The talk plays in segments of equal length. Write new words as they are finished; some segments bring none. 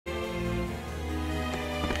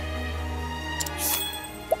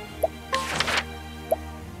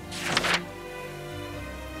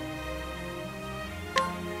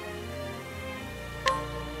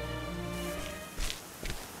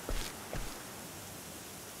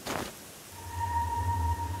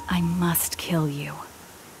I must kill you.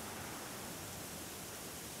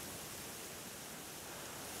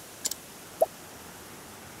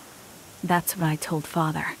 That's what I told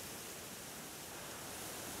Father.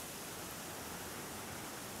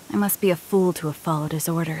 I must be a fool to have followed his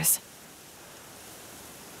orders.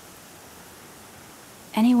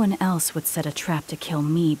 Anyone else would set a trap to kill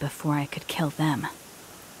me before I could kill them.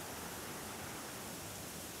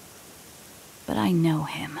 But I know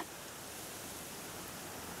him.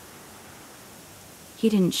 He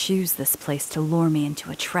didn't choose this place to lure me into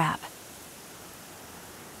a trap.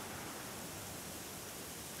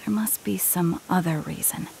 There must be some other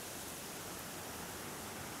reason.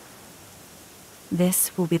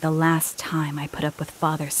 This will be the last time I put up with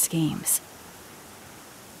Father's schemes.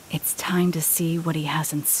 It's time to see what he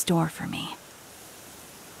has in store for me.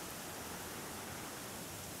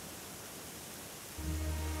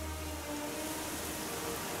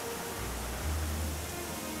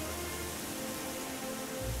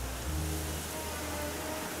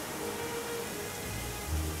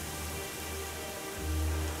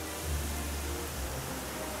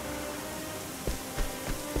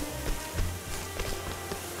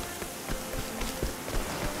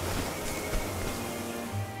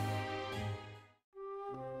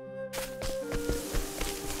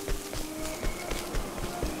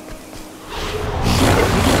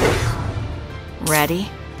 Ready?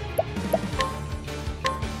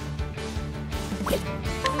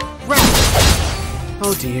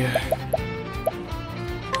 Oh dear.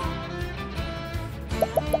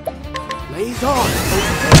 Blaze on!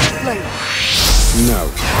 Blaze!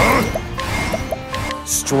 No.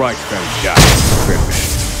 Strike them down,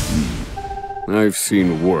 finish. I've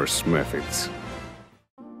seen worse methods.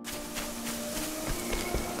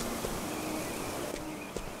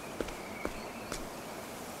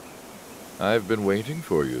 I've been waiting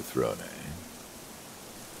for you, Throne.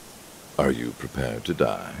 Are you prepared to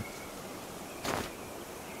die?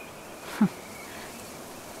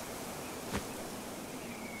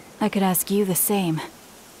 I could ask you the same.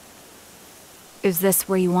 Is this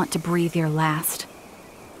where you want to breathe your last?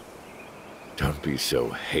 Don't be so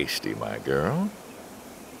hasty, my girl.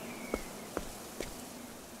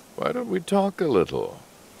 Why don't we talk a little?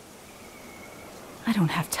 I don't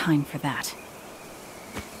have time for that.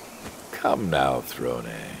 Come now, Throne.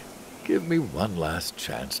 Give me one last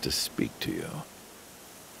chance to speak to you.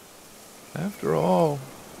 After all,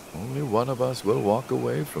 only one of us will walk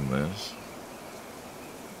away from this.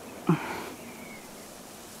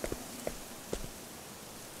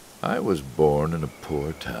 I was born in a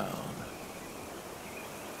poor town.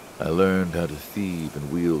 I learned how to thieve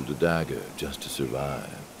and wield a dagger just to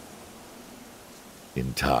survive.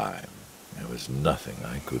 In time, there was nothing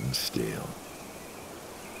I couldn't steal.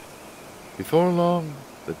 Before long,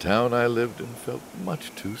 the town I lived in felt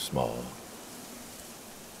much too small.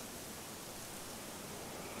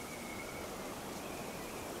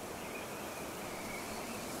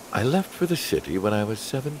 I left for the city when I was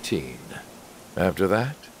 17. After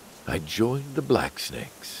that, I joined the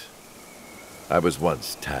Blacksnakes. I was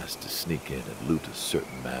once tasked to sneak in and loot a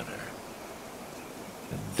certain manor.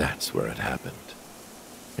 And that's where it happened.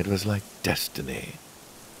 It was like destiny.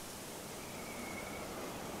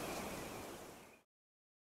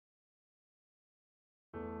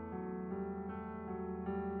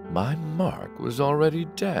 My mark was already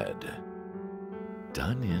dead.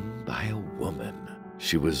 Done in by a woman.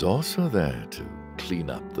 She was also there to clean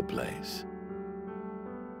up the place.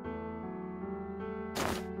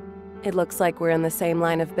 It looks like we're in the same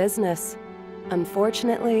line of business.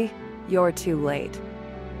 Unfortunately, you're too late.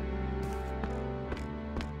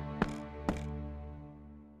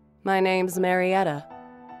 My name's Marietta.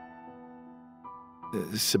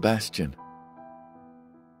 Sebastian.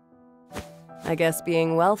 I guess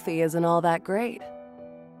being wealthy isn't all that great.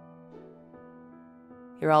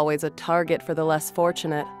 You're always a target for the less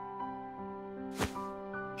fortunate.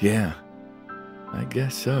 Yeah, I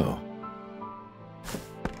guess so.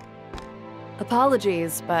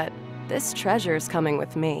 Apologies, but this treasure's coming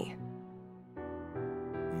with me.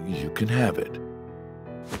 You can have it.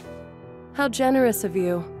 How generous of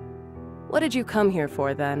you. What did you come here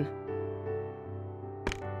for, then?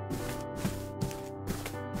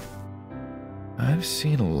 I've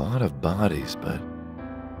seen a lot of bodies, but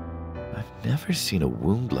I've never seen a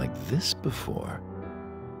wound like this before.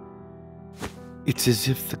 It's as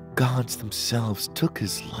if the gods themselves took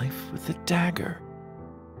his life with a dagger.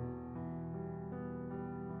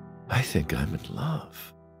 I think I'm in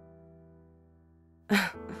love.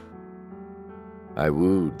 I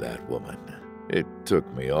wooed that woman. It took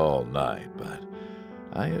me all night, but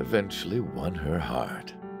I eventually won her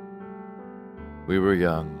heart. We were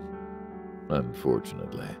young,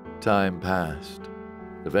 unfortunately. Time passed.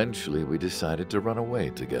 Eventually, we decided to run away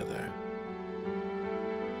together.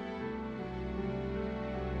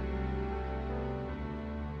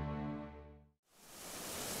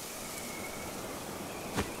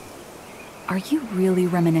 Are you really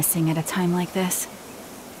reminiscing at a time like this?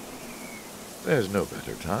 There's no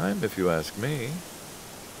better time, if you ask me.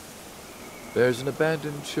 There's an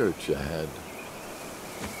abandoned church ahead.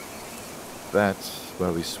 That's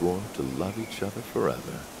where we swore to love each other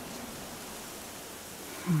forever.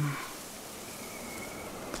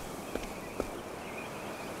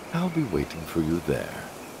 I'll be waiting for you there.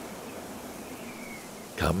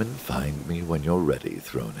 Come and find me when you're ready,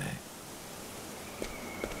 Throne.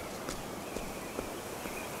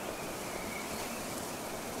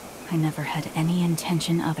 I never had any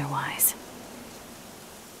intention otherwise.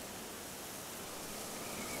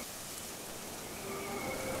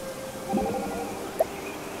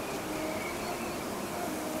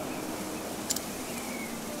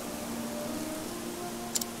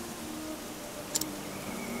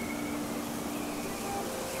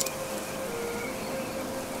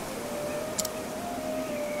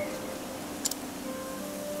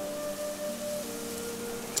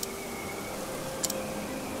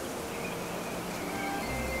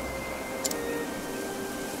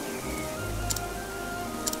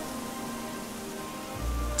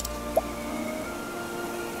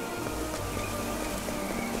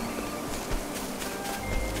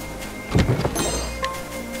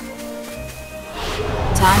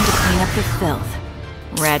 Time to clean up the filth.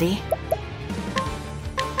 Ready?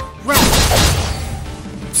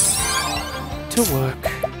 To work.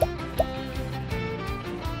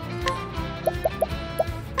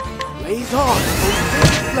 Blaze on,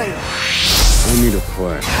 flame. I need a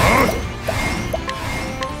plan.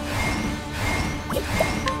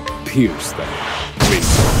 Pierce that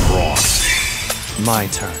winds of frost. My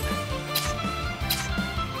turn.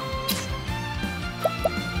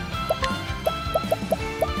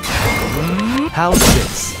 How's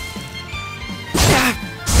this?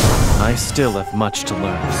 I still have much to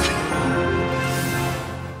learn.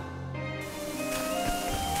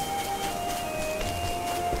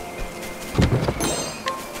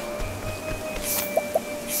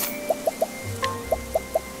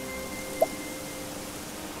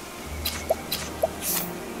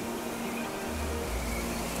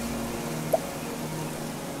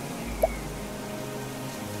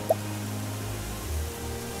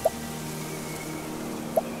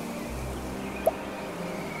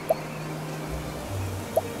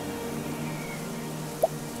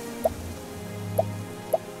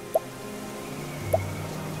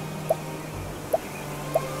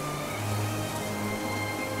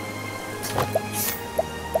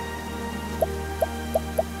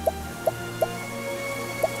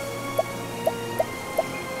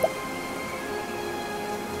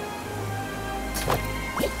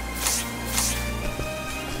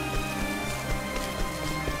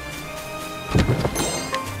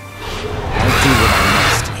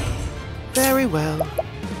 Very well.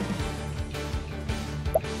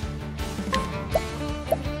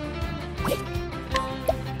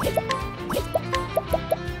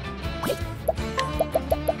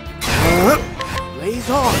 Blaze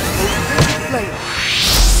on, flame.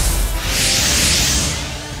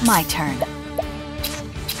 My turn.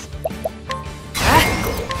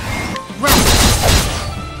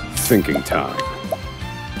 Thinking time.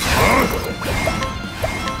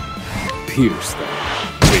 Pierce that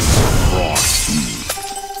winds of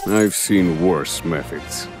frost. I've seen worse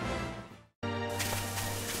methods.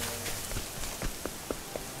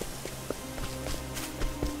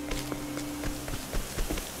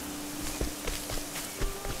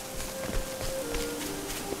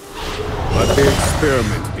 Let the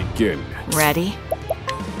experiment begin. Ready?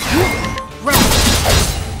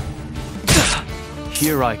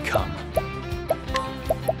 Here I come.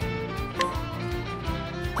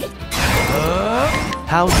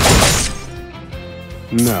 How's this?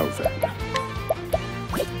 Now then.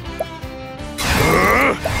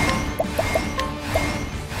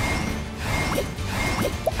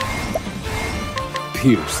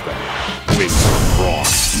 Pierce that winds of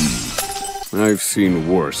frost. I've seen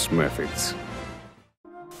worse methods.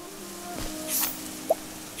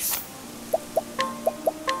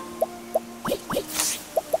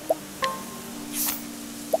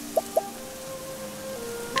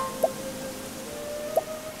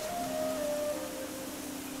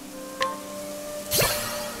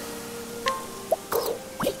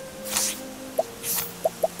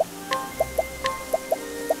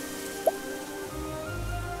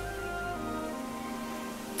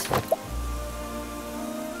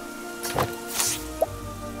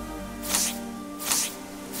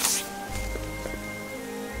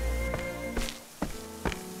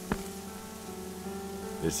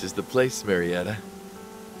 This is the place, Marietta.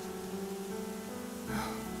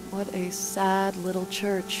 What a sad little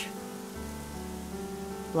church.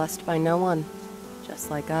 Blessed by no one, just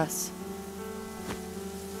like us.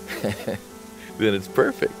 Then it's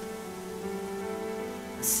perfect.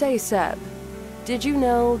 Say, Seb, did you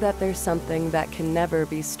know that there's something that can never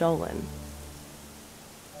be stolen?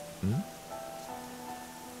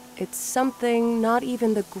 It's something not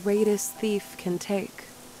even the greatest thief can take.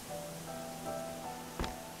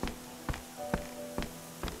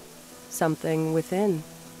 Something within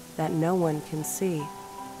that no one can see.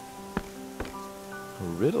 A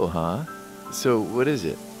riddle, huh? So, what is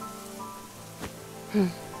it?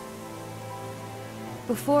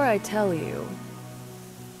 Before I tell you,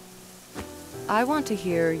 I want to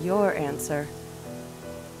hear your answer.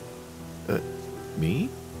 Me?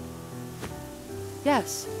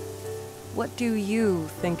 Yes. What do you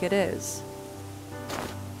think it is?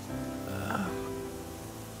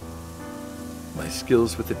 My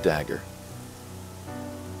skills with the dagger.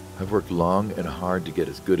 I've worked long and hard to get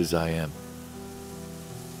as good as I am.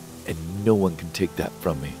 And no one can take that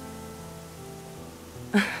from me.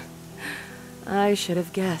 I should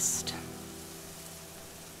have guessed.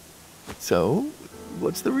 So,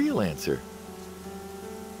 what's the real answer?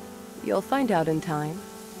 You'll find out in time.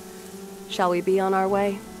 Shall we be on our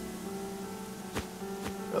way?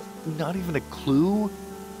 Not even a clue?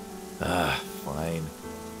 Fine.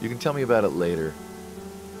 You can tell me about it later.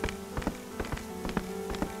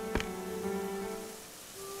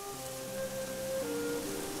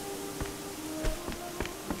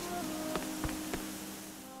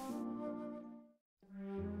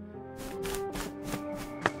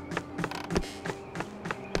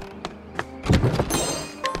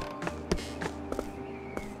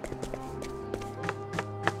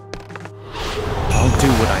 I'll do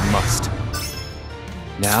what I must.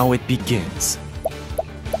 Now it begins.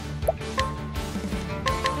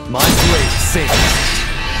 My blade sings.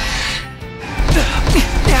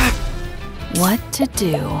 What to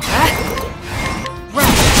do?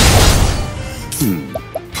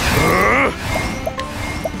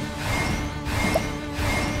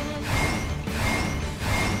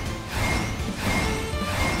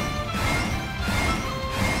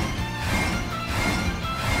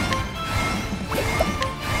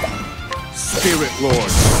 Spirit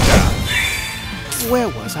Lord, staff. Where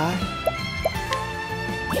was I?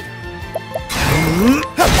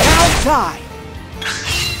 Now die!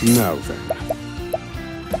 Now then.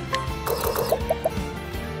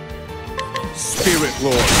 Spirit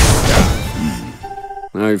Lord,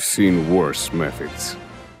 staff. I've seen worse methods.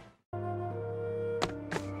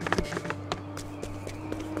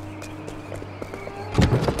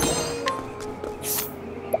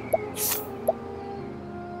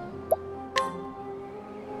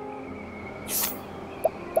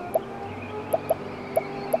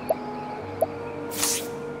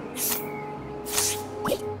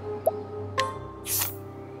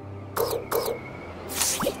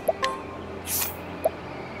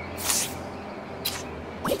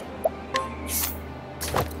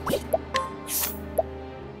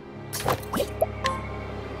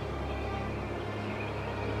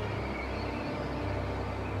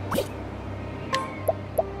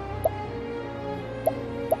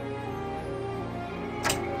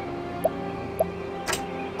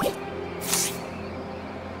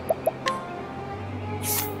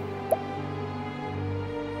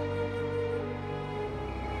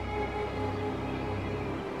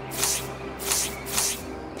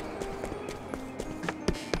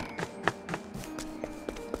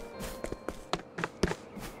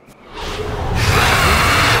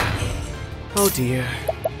 Oh dear.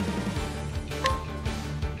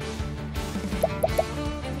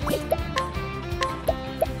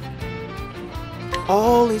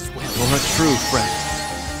 All is well. For a true friend.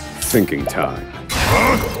 Thinking time.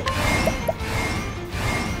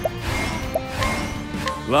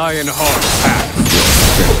 Lionheart path.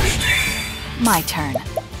 Finished. My turn.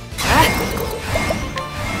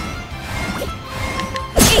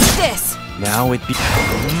 Eat this! Now it be.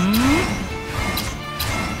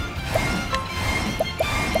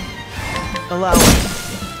 Allow me.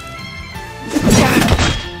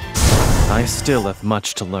 I still have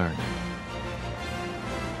much to learn.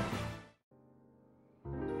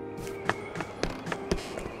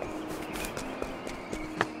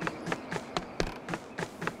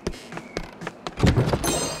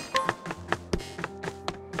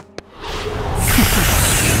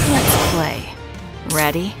 Let's play.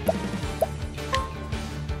 Ready?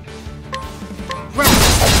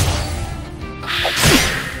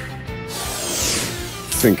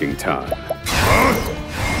 Thinking time.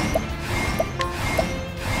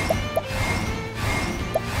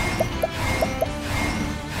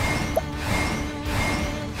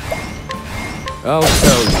 I'll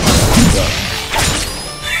tell you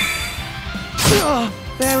what's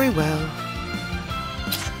Very well.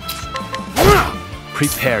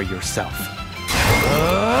 Prepare yourself.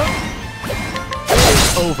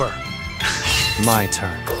 Over. My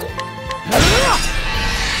turn.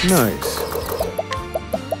 Nice.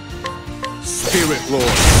 Spirit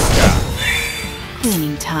Lord.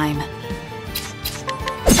 Cleaning time.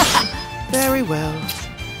 Very well.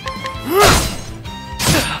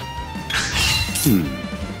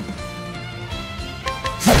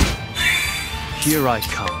 Here I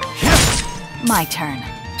come. My turn.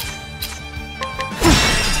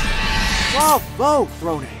 Bravo,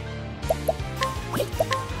 Throne.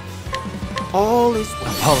 All is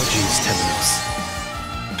well. Apologies, Temenos.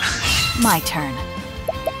 My turn.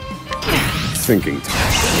 Thinking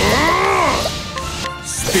time.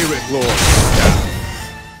 Spirit Lord.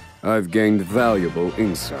 I've gained valuable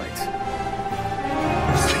insight.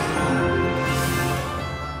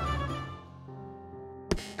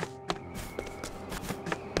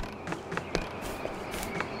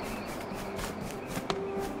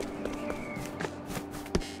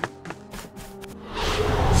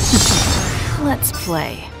 Let's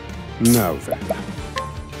play. Now then.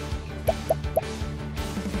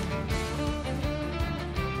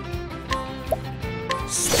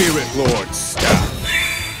 Spirit Lord staff.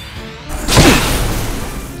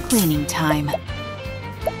 Cleaning time.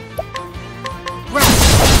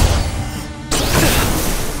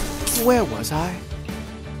 Where was I?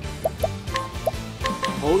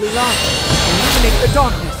 Holy light, illuminate the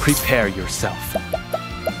darkness. Prepare yourself.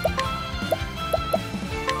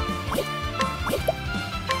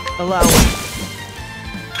 Allow me.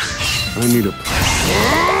 I need a...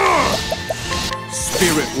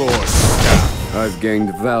 Spirit Lord. I've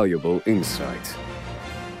gained valuable insight.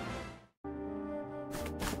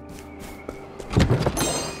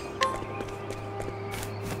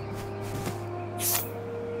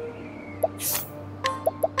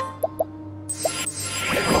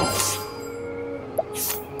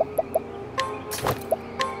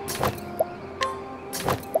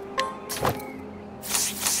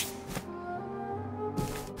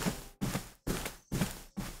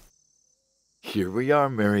 Here we are,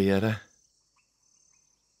 Marietta.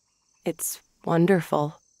 It's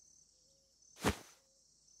wonderful.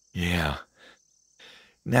 Yeah.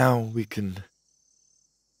 Now we can...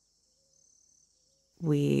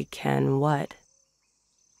 We can what?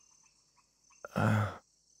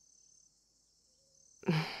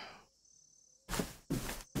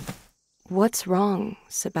 What's wrong,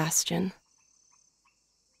 Sebastian?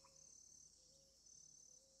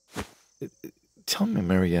 Tell me,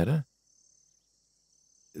 Marietta.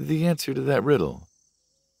 The answer to that riddle.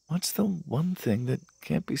 What's the one thing that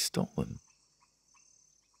can't be stolen?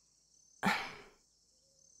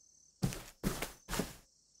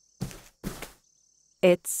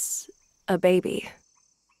 It's a baby.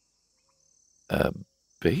 A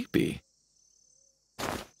baby?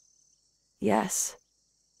 Yes.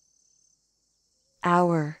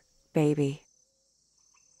 Our baby.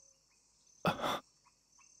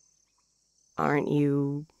 Aren't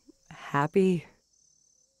you happy?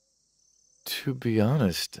 To be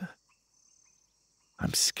honest,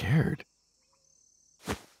 I'm scared.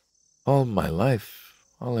 All my life,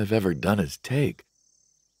 all I've ever done is take.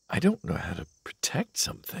 I don't know how to protect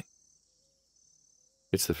something.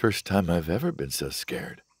 It's the first time I've ever been so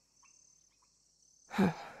scared.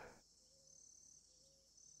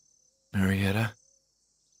 Marietta,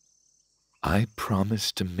 I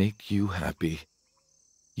promise to make you happy.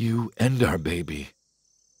 You and our baby.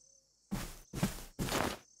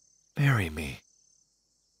 Marry me.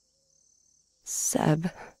 Seb.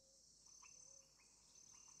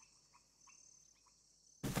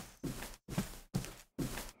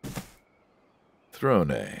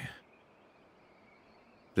 Throne.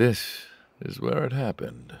 This is where it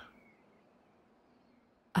happened.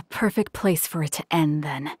 A perfect place for it to end,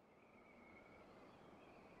 then.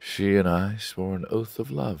 She and I swore an oath of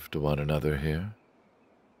love to one another here.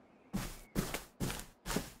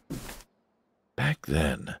 Back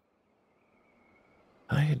then,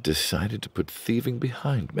 I had decided to put thieving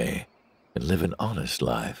behind me and live an honest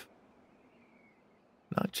life.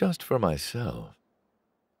 Not just for myself,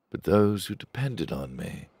 but those who depended on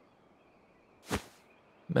me.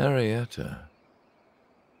 Marietta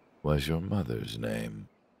was your mother's name.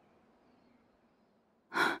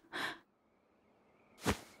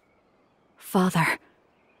 Father.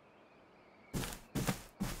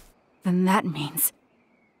 Then that means...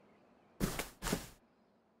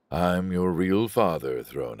 I'm your real father,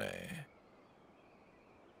 Throne.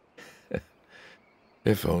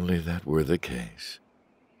 If only that were the case.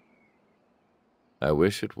 I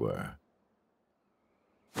wish it were.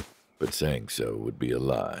 But saying so would be a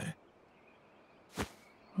lie.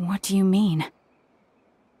 What do you mean?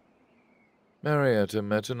 Marietta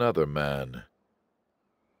met another man.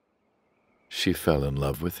 She fell in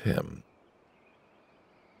love with him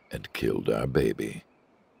and killed our baby.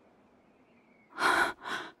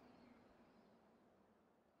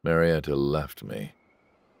 Marietta left me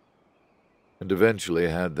and eventually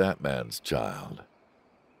had that man's child.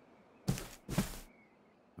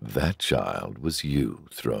 That child was you,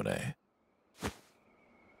 Throne.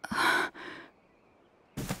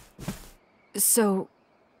 So,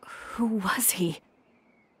 who was he?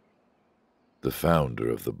 The founder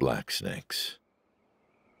of the Black Snakes.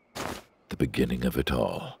 The beginning of it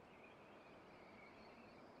all.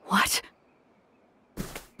 What?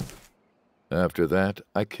 After that,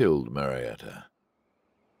 I killed Marietta.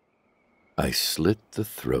 I slit the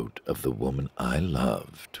throat of the woman I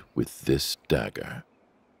loved with this dagger.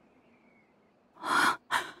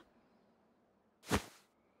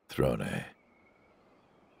 Throne.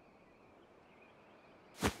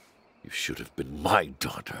 You should have been my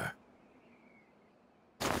daughter.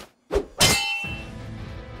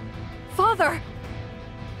 Father!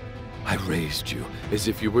 I raised you as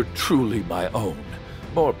if you were truly my own,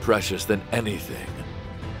 more precious than anything.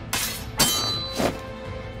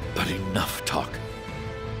 But enough talk.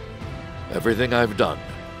 Everything I've done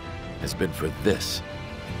has been for this,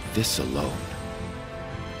 and this alone.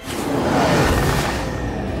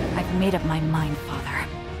 I've made up my mind, Father.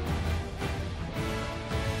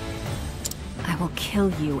 I will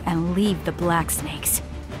kill you and leave the Black Snakes.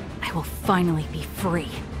 I will finally be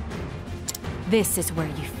free. This is where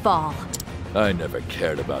you fall. I never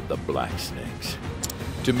cared about the Black Snakes.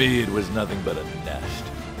 To me, it was nothing but a nest,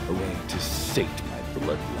 a way to sate my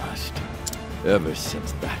bloodlust. Ever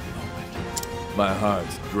since that moment, my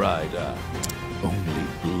heart's dried up. Only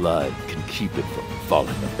blood can keep it from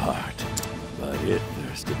falling apart. But it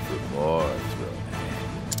thirsted for more,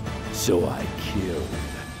 Throne. So I killed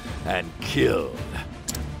and killed.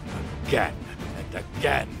 Again and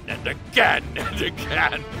again and again and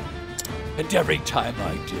again. And every time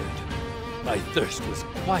I did, my thirst was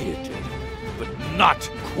quieted, but not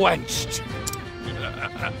quenched.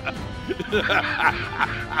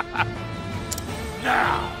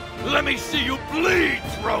 Now, let me see you bleed,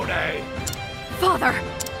 Throne! Father!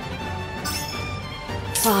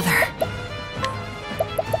 Father.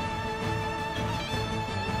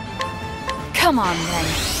 Come on, then.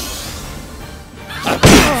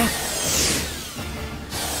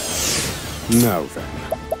 Now then.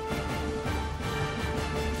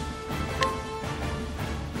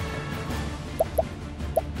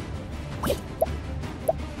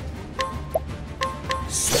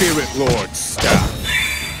 Spirit Lord staff.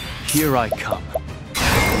 Here I come.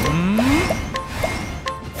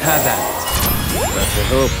 Have at it. That's a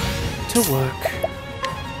hope. To work.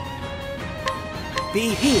 Be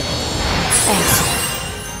healed. Thanks.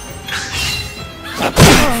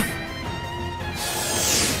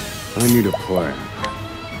 I need a plan.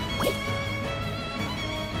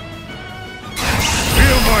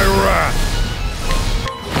 Feel my wrath!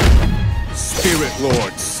 Spirit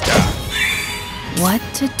Lord staff. What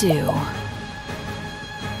to do?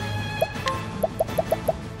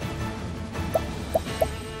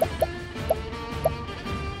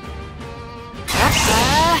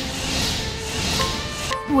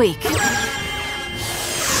 Weak.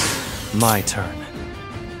 My turn.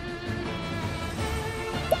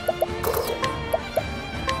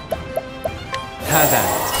 Have at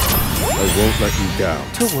it. I won't let you down.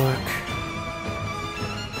 To work.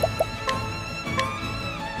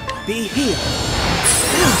 Be healed.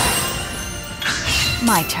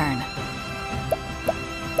 My turn.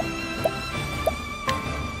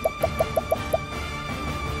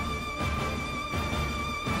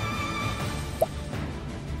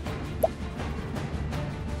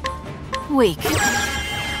 Weak.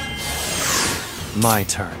 My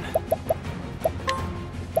turn.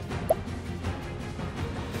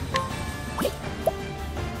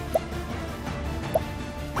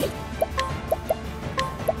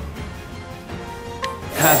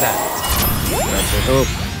 Have at it. That's a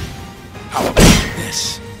hope. How about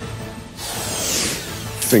this?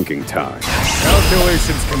 Thinking time.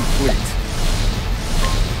 Calculations complete.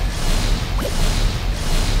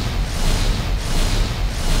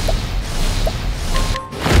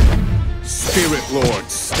 Spirit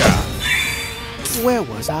Lord staff. Where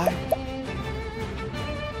was I?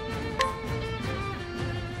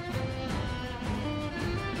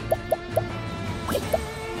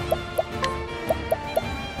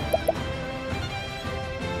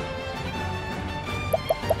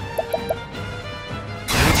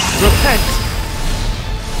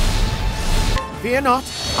 Fear not.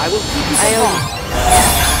 I will keep you from harm.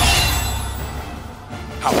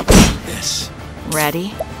 How about this?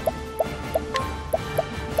 Ready?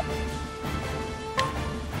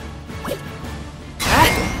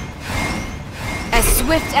 As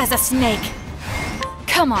swift as a snake.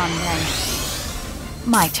 Come on, then.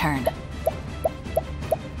 My turn.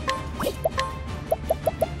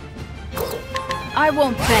 I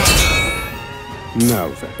won't beg. Now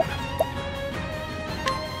then.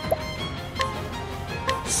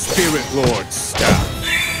 Spirit Lord staff.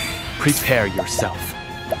 Prepare yourself.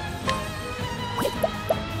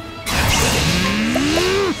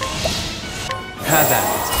 Have at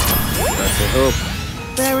it. That's a hope.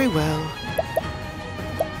 Very well.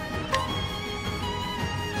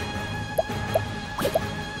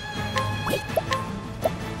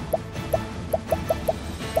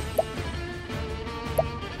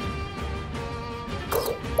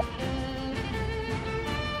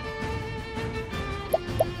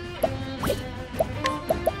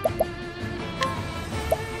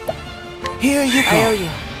 Here you go. I owe you.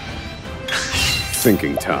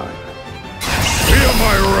 Thinking time. Feel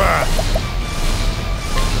my wrath!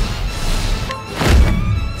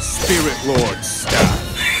 Spirit Lord staff.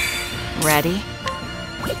 Ready?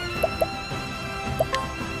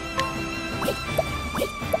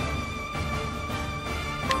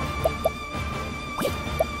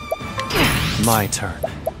 My turn.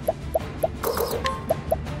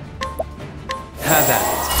 Have at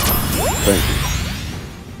it. Thank you.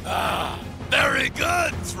 Very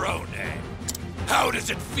good, Throne. How does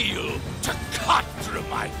it feel to cut through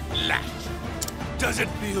my flesh? Does it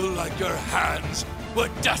feel like your hands were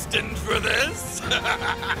destined for this?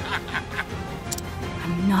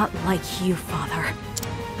 I'm not like you, Father.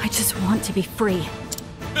 I just want to be free.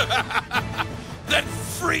 Then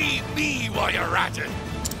free me while you're at it.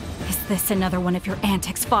 Is this another one of your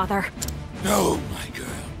antics, Father? No, my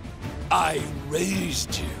girl. I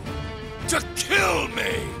raised you to kill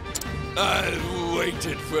me. I've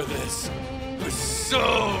waited for this for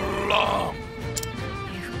so long.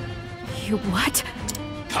 You what?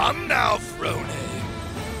 Come now, Frone.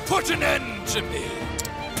 Put an end to me.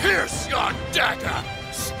 Pierce your dagger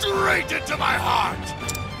straight into my heart.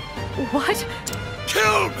 What?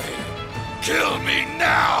 Kill me. Kill me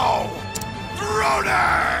now.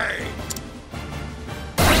 Frone!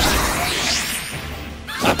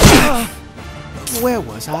 Where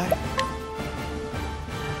was I?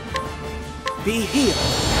 Be healed.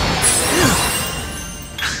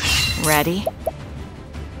 Ready?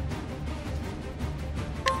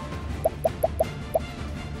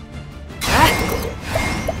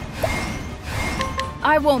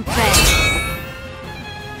 I won't beg.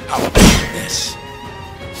 How about this?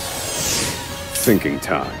 Thinking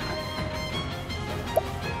time.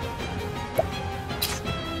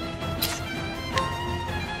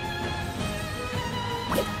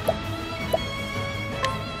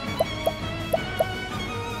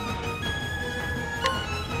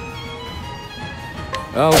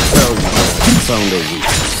 I'll tell you when I found a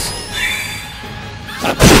weakness.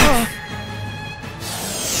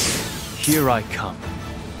 Here I come.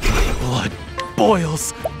 My blood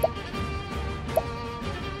boils.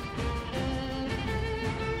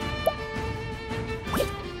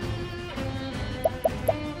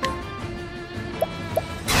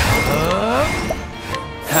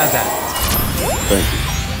 Have at it. Thank you.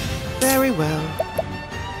 Very well.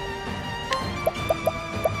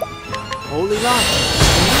 Holy light,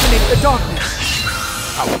 illuminate the darkness.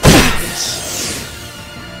 How about this?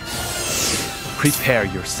 Prepare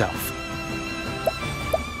yourself.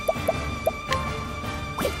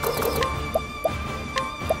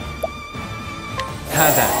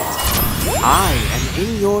 Have at it. I am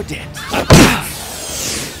in your debt.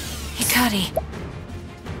 Hikari.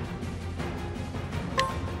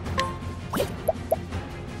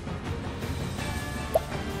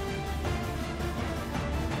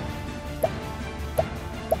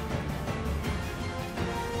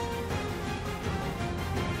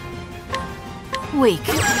 Weak.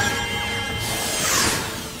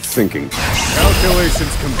 Thinking.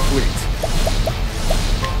 Calculations complete.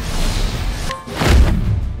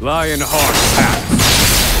 Lionheart path.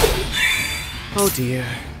 Oh dear.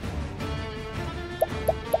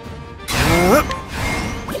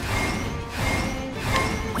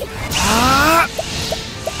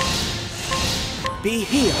 Be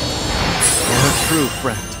healed. You're a true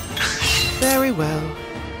friend. Very well.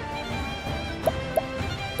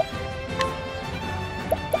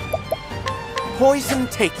 Poison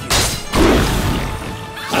take you.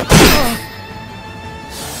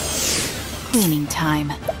 Cleaning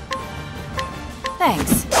time.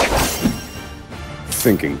 Thanks.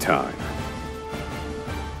 Thinking time.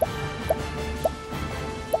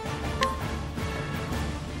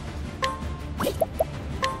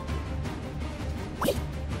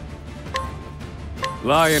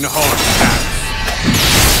 Lionheart cats.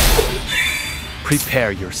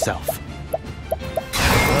 Prepare yourself.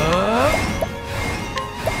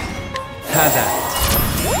 Have at it.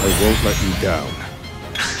 I won't let you down.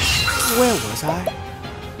 Where was I?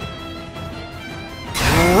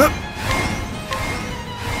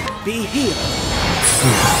 Be healed.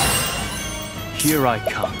 Here I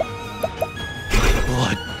come.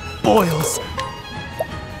 Blood boils.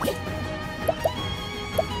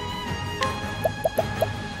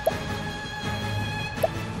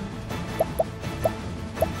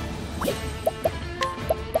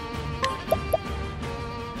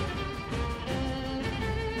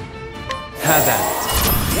 Have at it.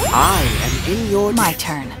 I am in your My debt.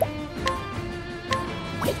 turn.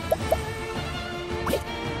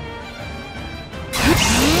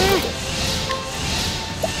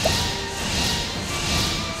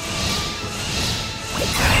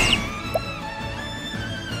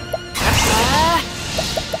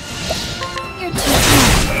 You're too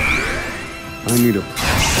I need a...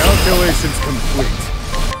 Calculations complete.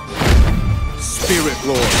 Spirit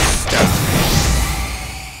Lord staff.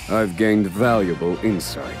 I've gained valuable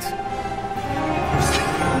insight.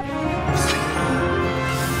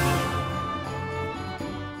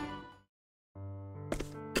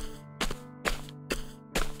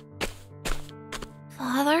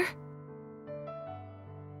 Father?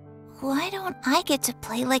 Why don't I get to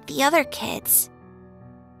play like the other kids?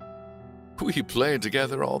 We play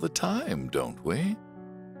together all the time, don't we?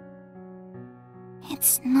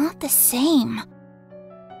 It's not the same.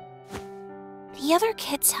 The other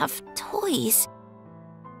kids have toys.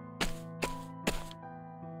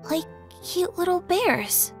 Like cute little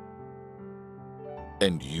bears.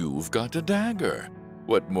 And you've got a dagger.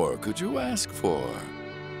 What more could you ask for?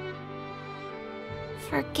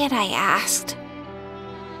 Forget I asked.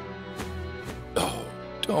 Oh,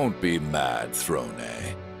 don't be mad, Throne.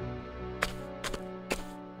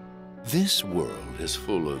 This world is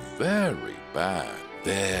full of very bad,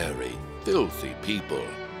 very filthy people.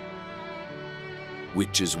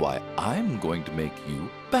 Which is why I'm going to make you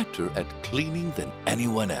better at cleaning than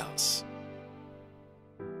anyone else.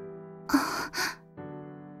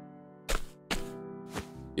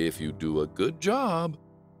 If you do a good job,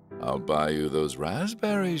 I'll buy you those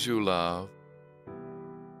raspberries you love.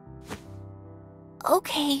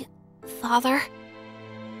 Okay, Father.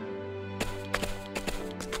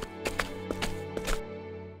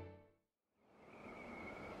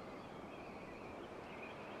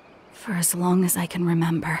 For as long as I can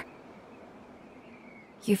remember,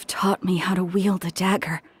 you've taught me how to wield a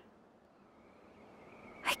dagger.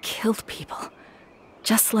 I killed people,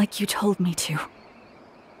 just like you told me to.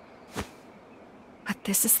 But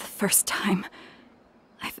this is the first time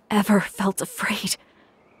I've ever felt afraid.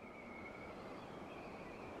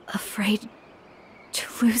 Afraid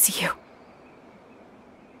to lose you.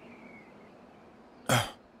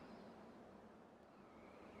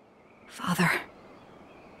 Father,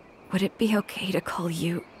 would it be okay to call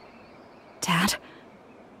you Dad?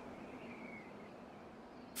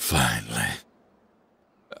 Finally,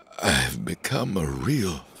 I've become a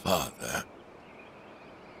real father.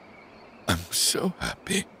 I'm so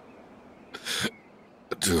happy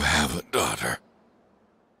to have a daughter.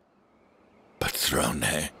 But Throne,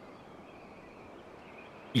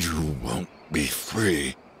 you won't be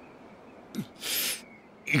free,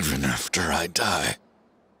 even after I die.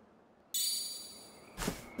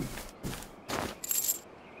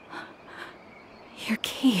 Your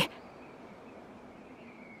key.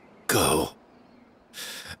 Go.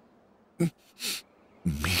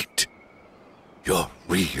 Meet your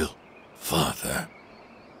real father.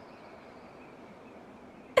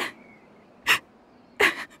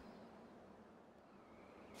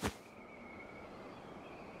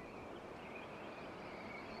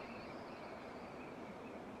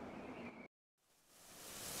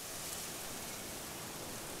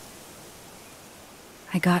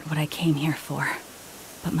 I got what I came here for,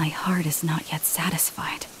 but my heart is not yet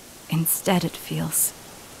satisfied. Instead, it feels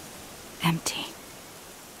empty.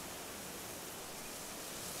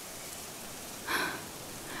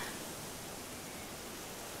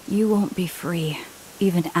 You won't be free,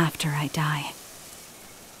 even after I die.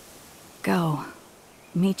 Go,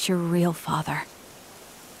 meet your real father.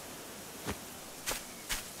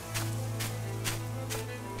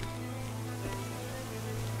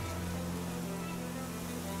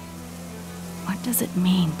 What does it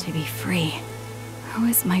mean to be free? Who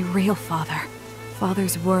is my real father?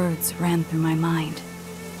 Father's words ran through my mind.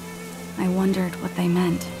 I wondered what they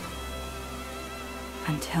meant.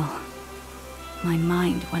 Until my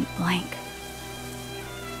mind went blank.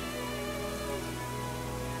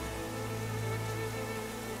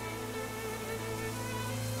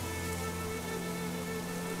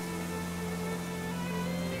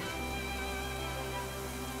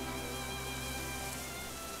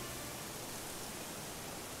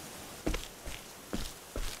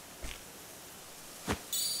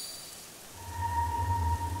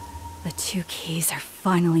 The 2 keys are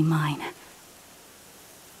finally mine.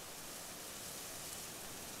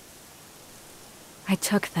 I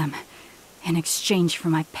took them in exchange for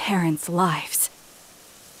my parents' lives.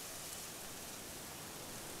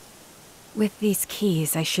 With these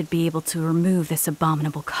keys, I should be able to remove this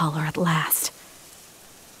abominable color at last.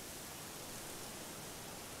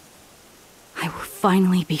 I will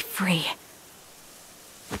finally be free.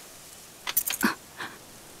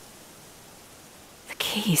 The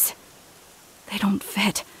keys, they don't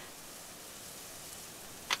fit.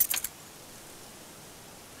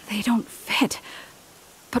 They don't fit.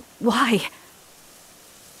 But why?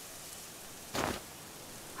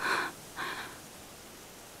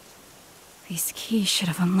 These keys should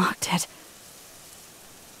have unlocked it.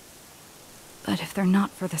 But if they're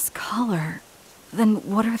not for this color, then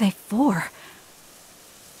what are they for?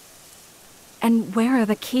 And where are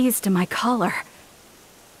the keys to my collar?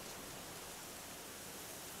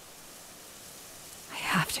 I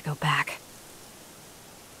have to go back.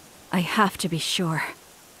 I have to be sure.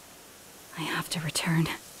 I have to return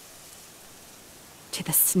to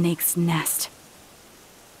the snake's nest.